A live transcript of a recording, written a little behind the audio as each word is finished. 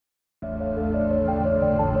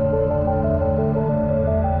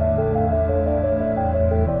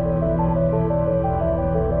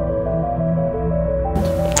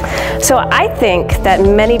So I think that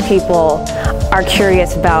many people are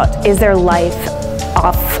curious about, is there life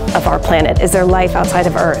off of our planet? Is there life outside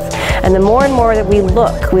of Earth? And the more and more that we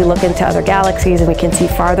look into other galaxies and we can see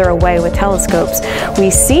farther away with telescopes, we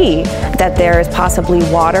see that there is possibly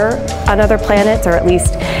water on other planets, or at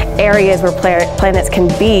least areas where planets can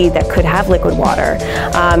be that could have liquid water.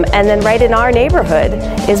 And then right in our neighborhood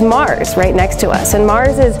is Mars, right next to us. And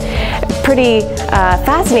Mars is pretty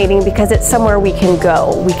fascinating because it's somewhere we can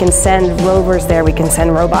go. We can send rovers there, we can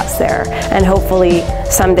send robots there, and hopefully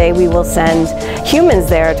someday we will send humans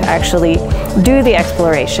there to actually do the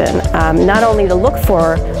exploration, not only to look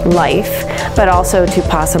for life, but also to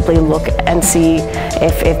possibly look and see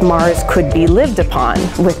if Mars could be lived upon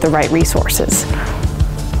with the right resources.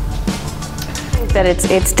 That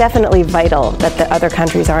it's definitely vital that the other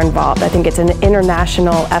countries are involved. I think it's an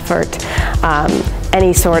international effort.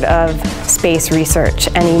 Any sort of space research,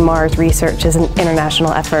 any Mars research is an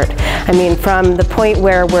international effort. I mean, from the point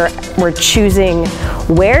where we're choosing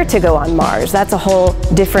where to go on Mars, that's a whole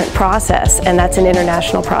different process, and that's an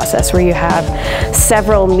international process where you have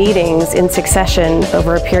several meetings in succession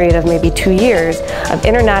over a period of maybe 2 years of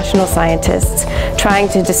international scientists trying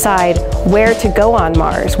to decide where to go on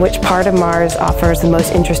Mars, which part of Mars offers the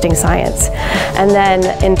most interesting science. And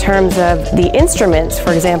then in terms of the instruments,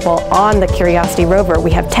 for example, on the Curiosity rover,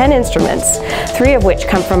 we have 10 instruments, 3 of which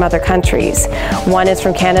come from other countries. 1 is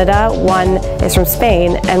from Canada, 1 is from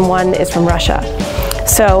Spain, and 1 is from Russia.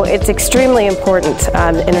 So it's extremely important,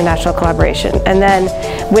 international collaboration. And then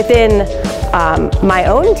within my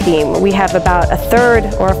own team, we have about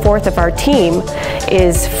 1/3 or 1/4 of our team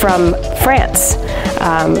is from France.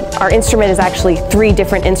 Our instrument is actually 3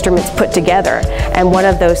 different instruments put together, and one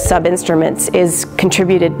of those sub-instruments is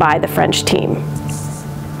contributed by the French team.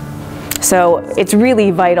 So it's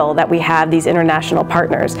really vital that we have these international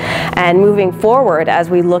partners. And moving forward,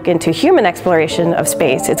 as we look into human exploration of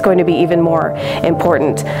space, it's going to be even more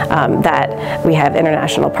important that we have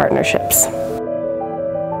international partnerships.